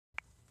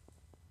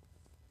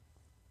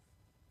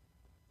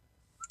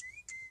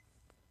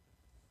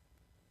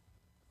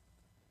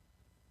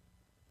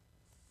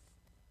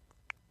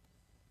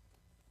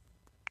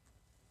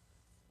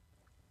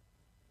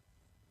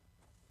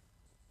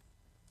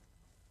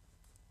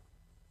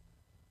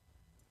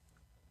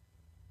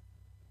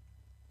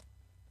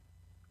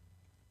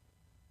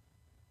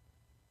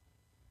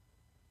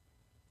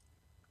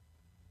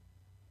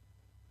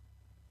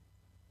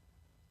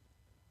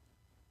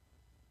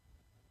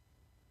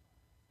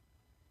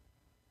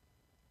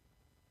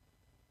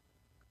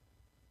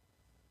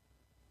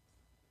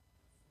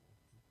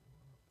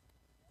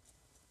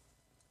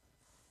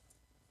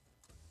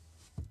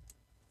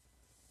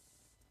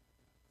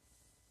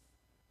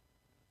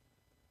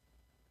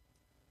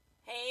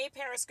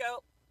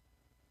Periscope.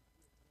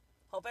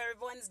 Hope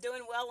everyone's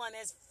doing well on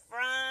this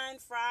fine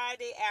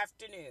Friday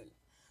afternoon.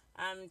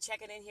 I'm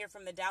checking in here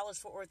from the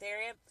Dallas-Fort Worth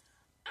area.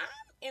 I'm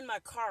in my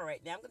car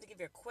right now. I'm going to give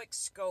you a quick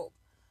scope.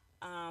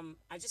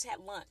 I just had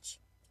lunch,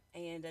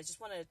 and I just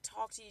want to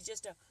talk to you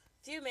just a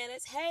few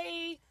minutes.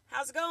 Hey,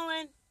 how's it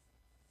going?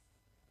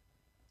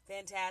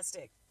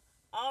 Fantastic.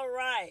 All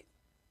right.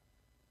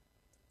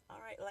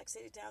 Like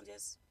Chi-Town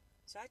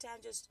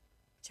just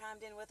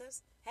chimed in with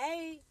us.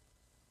 Hey.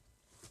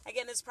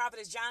 Again, this is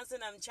Prophetess Johnson.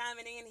 I'm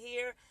chiming in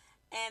here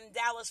in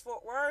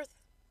Dallas-Fort Worth.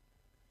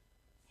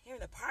 Here in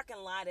the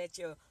parking lot at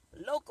your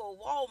local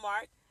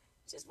Walmart.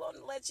 Just want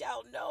to let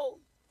y'all know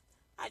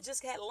I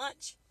just had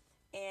lunch.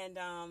 And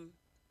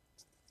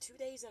 2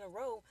 days in a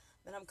row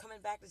that I'm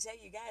coming back to tell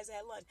you guys I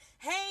had lunch.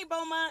 Hey,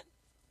 Beaumont.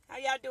 How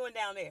y'all doing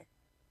down there?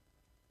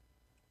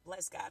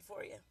 Bless God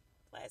for you.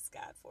 Bless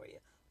God for you.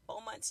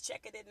 Beaumont's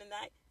checking in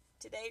tonight.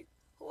 Today,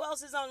 who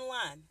else is on the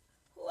line?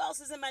 Who else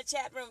is in my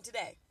chat room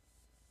today?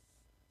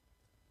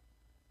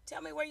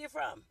 Tell me where you're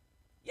from.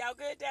 Y'all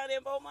good down there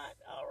in Beaumont?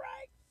 All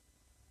right.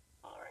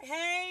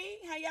 Hey,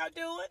 how y'all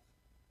doing?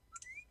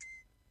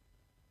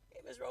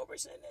 Hey, Miss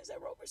Roberson. Is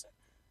that Roberson?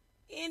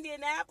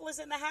 Indianapolis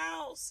in the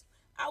house.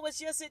 I was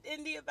just at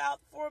Indy about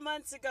 4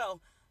 months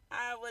ago.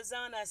 I was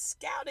on a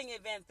scouting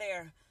event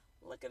there,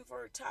 looking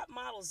for top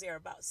models there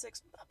about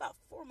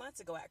 4 months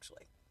ago,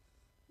 actually.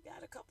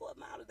 Got a couple of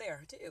them out of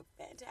there, too.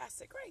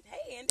 Fantastic. Great.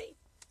 Hey, Indy.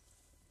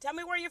 Tell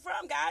me where you're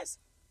from, guys.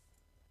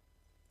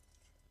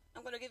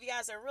 I'm going to give you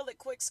guys a really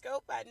quick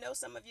scope. I know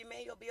some of you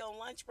will be on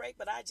lunch break,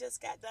 but I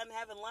just got done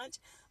having lunch.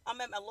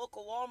 I'm at my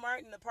local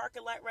Walmart in the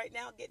parking lot right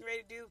now, getting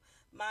ready to do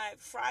my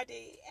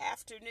Friday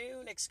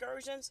afternoon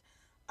excursions.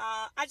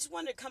 I just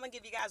wanted to come and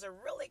give you guys a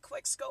really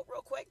quick scope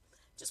real quick.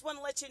 Just want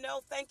to let you know,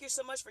 thank you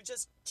so much for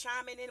just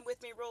chiming in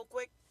with me real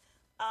quick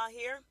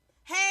here.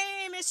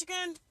 Hey,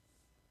 Michigan.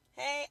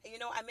 Hey,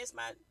 I missed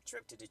my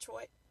trip to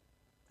Detroit.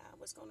 I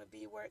was going to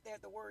be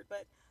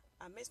but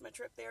I missed my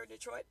trip there in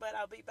Detroit, but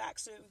I'll be back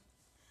soon.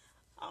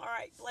 All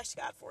right, bless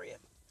God for you.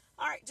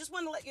 All right, just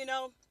want to let you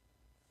know,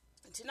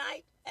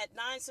 tonight at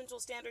 9 Central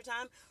Standard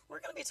Time,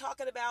 we're going to be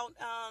talking about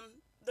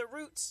the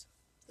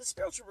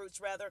spiritual roots,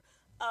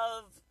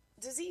 of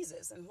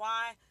diseases and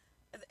why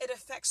it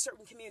affects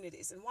certain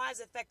communities and why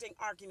it's affecting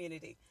our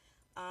community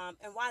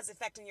and why it's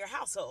affecting your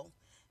household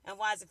and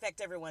why it's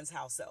affecting everyone's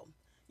household.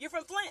 You're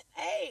from Flint.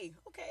 Hey,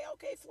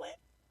 okay, Flint.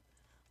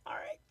 All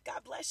right,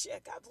 God bless you.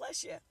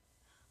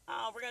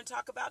 We're going to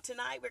talk about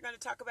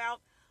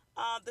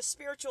the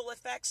spiritual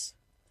effects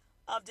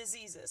of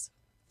diseases.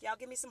 Y'all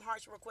give me some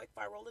hearts real quick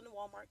before I roll into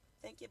Walmart.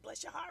 Thank you.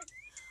 Bless your heart.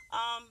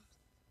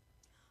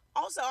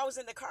 Also, I was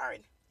in the car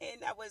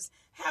and I was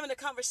having a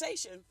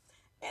conversation.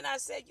 And I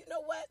said, you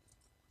know what?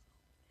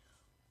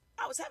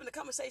 I was having a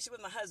conversation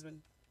with my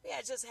husband. We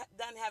had just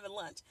done having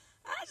lunch.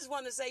 I just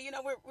wanted to say,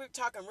 we're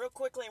talking real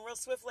quickly and real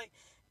swiftly.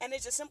 And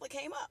it just simply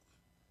came up.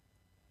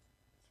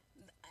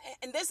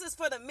 And this is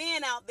for the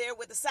men out there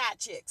with the side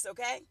chicks,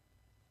 okay?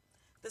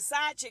 The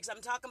side chicks.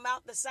 I'm talking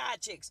about the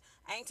side chicks.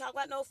 I ain't talking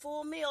about no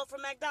full meal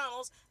from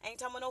McDonald's. I ain't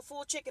talking about no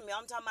full chicken meal.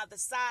 I'm talking about the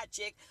side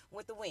chick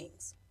with the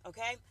wings,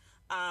 okay?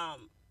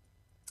 I'm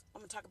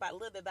going to talk about a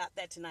little bit about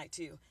that tonight,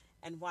 too,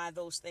 and why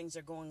those things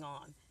are going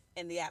on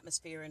in the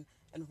atmosphere and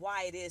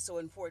why it is so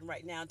important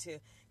right now to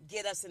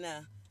get us in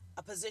a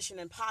position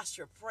and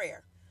posture of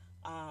prayer.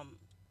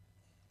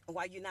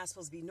 Why you're not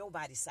supposed to be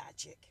nobody's side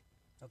chick,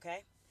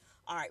 okay?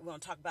 All right, we're going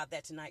to talk about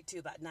that tonight, too,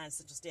 about 9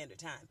 Central Standard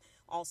Time.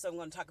 Also, I'm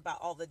going to talk about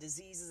all the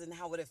diseases and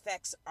how it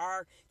affects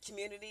our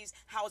communities,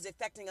 how it's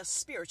affecting us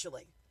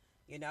spiritually,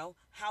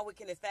 how we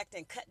can affect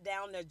and cut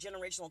down the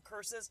generational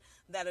curses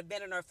that have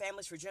been in our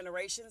families for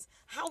generations.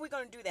 How are we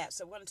going to do that?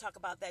 So we're going to talk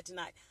about that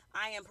tonight.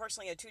 I am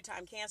personally a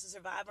 2-time cancer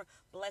survivor.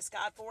 Bless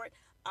God for it.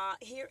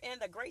 Here in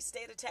the great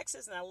state of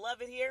Texas, and I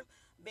love it here.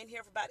 Been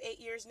here for about 8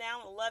 years now,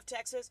 and I love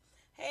Texas.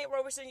 Hey,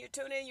 Roberson, you're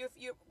tuning in.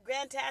 You're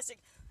fantastic.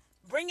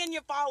 Bring in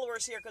your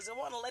followers here because I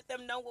want to let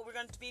them know what we're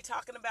going to be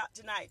talking about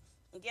tonight.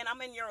 Again,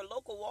 I'm in your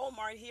local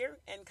Walmart here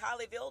in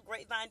Colleyville,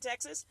 Grapevine,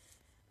 Texas.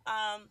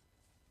 I'm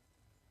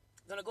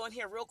going to go in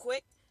here real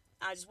quick.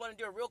 I just want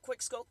to do a real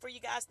quick scope for you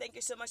guys. Thank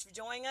you so much for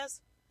joining us.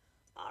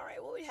 All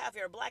right, what we have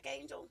here? Black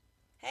Angel.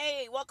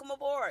 Hey, welcome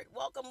aboard.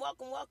 Welcome.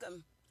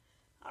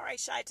 All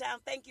right,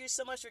 Chi-Town, thank you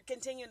so much for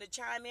continuing to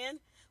chime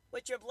in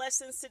with your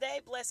blessings today.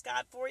 Bless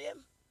God for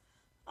you.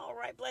 All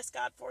right, bless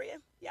God for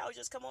you. Y'all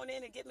just come on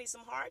in and give me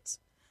some hearts.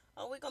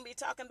 We're going to be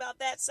talking about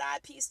that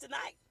side piece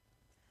tonight.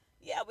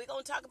 Yeah, we're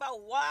going to talk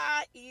about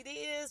why it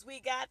is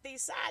we got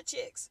these side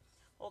chicks.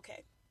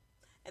 Okay.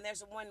 And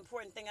there's one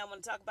important thing I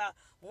want to talk about.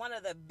 One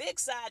of the big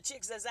side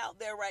chicks that's out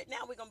there right now.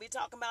 We're going to be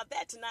talking about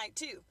that tonight,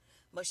 too.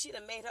 But she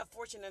done made her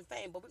fortune and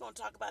fame. But we're going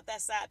to talk about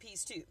that side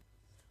piece, too.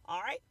 All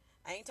right?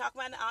 I ain't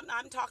talking about,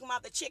 I'm talking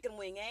about the chicken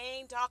wing. I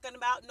ain't talking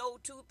about no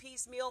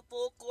 2-piece meal,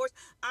 full course.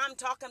 I'm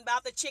talking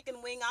about the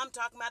chicken wing. I'm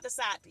talking about the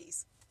side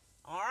piece.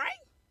 All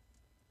right?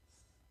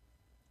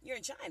 You're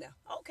in China.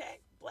 Okay.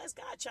 Bless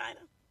God,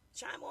 China.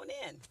 Chime on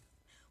in.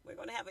 We're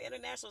going to have an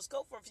international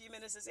scope for a few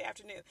minutes this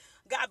afternoon.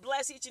 God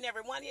bless each and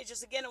every one of you.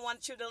 Just again, I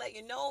want you to let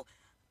you know,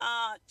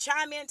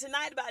 chime in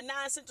tonight about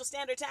 9 Central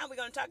Standard Time. We're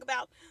going to talk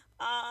about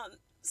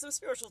some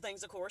spiritual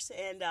things, of course,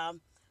 and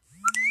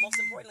most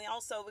importantly,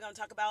 also, we're going to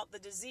talk about the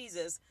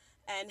diseases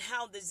and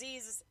how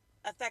diseases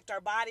affect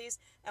our bodies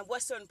and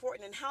what's so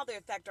important and how they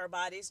affect our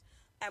bodies.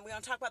 And we're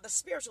going to talk about the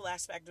spiritual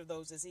aspect of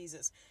those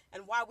diseases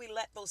and why we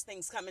let those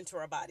things come into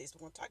our bodies. We're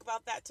going to talk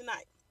about that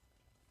tonight.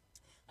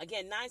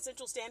 Again, 9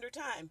 Central Standard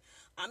Time.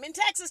 I'm in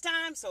Texas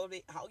time, so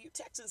all you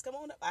Texans, come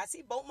on up. I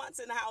see Beaumont's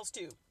in the house,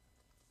 too.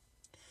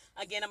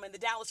 Again, I'm in the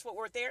Dallas-Fort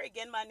Worth area.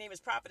 Again, my name is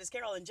Prophetess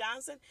Carolyn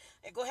Johnson.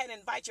 And go ahead and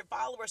invite your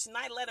followers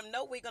tonight. Let them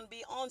know we're going to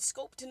be on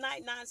scope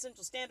tonight, 9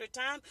 Central Standard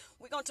Time.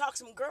 We're going to talk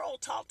some girl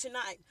talk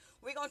tonight.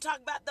 We're going to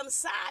talk about them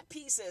side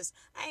pieces.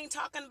 I ain't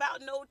talking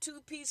about no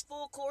 2-piece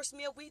full course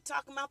meal. We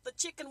talking about the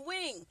chicken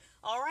wing.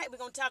 All right, we're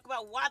going to talk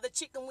about why the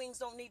chicken wings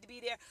don't need to be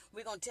there.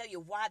 We're going to tell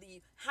you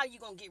how you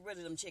going to get rid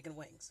of them chicken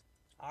wings.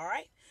 All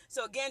right.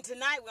 So again,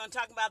 tonight we're going to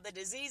talk about the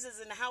diseases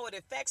and how it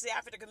affects the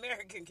African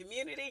American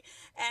community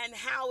and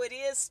how it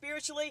is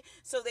spiritually,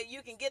 so that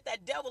you can get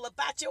that devil up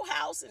out your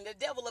house and the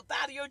devil up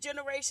out of your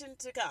generation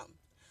to come.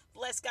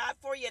 Bless God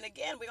for you. And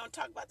again, we're going to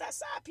talk about that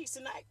side piece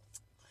tonight.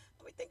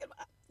 We're thinking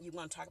about you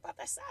want to talk about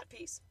that side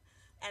piece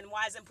and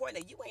why it's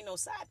important that you ain't no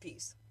side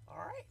piece. All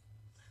right.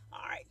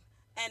 All right.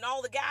 And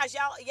all the guys,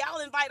 y'all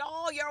invite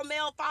all your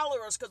male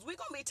followers, because we're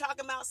going to be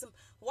talking about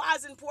why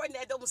it's important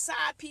that those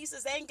side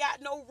pieces ain't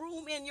got no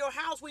room in your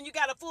house when you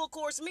got a full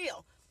course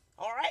meal.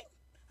 All right?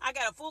 I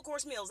got a full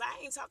course meal.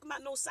 I ain't talking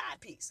about no side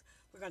piece.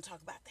 We're going to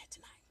talk about that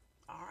tonight.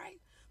 All right?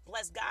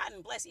 Bless God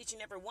and bless each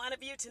and every one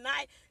of you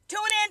tonight. Tune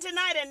in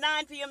tonight at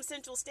 9 p.m.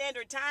 Central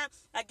Standard Time.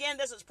 Again,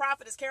 this is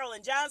Prophetess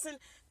Carolyn Johnson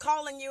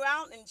calling you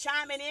out and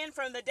chiming in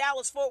from the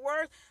Dallas-Fort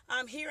Worth.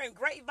 I'm here in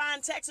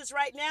Grapevine, Texas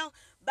right now,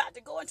 about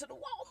to go into the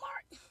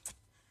Walmart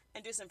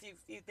and do some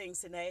few things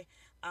today.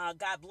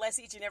 God bless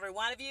each and every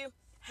one of you.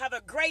 Have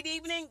a great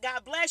evening.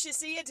 God bless you.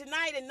 See you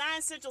tonight at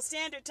 9 Central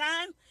Standard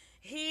Time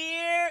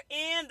here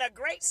in the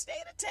great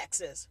state of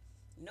Texas.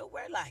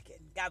 Nowhere like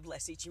it. God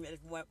bless each and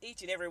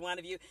every one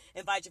of you.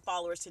 Invite your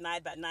followers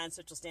tonight about 9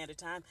 Central Standard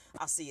Time.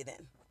 I'll see you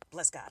then.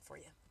 Bless God for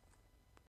you.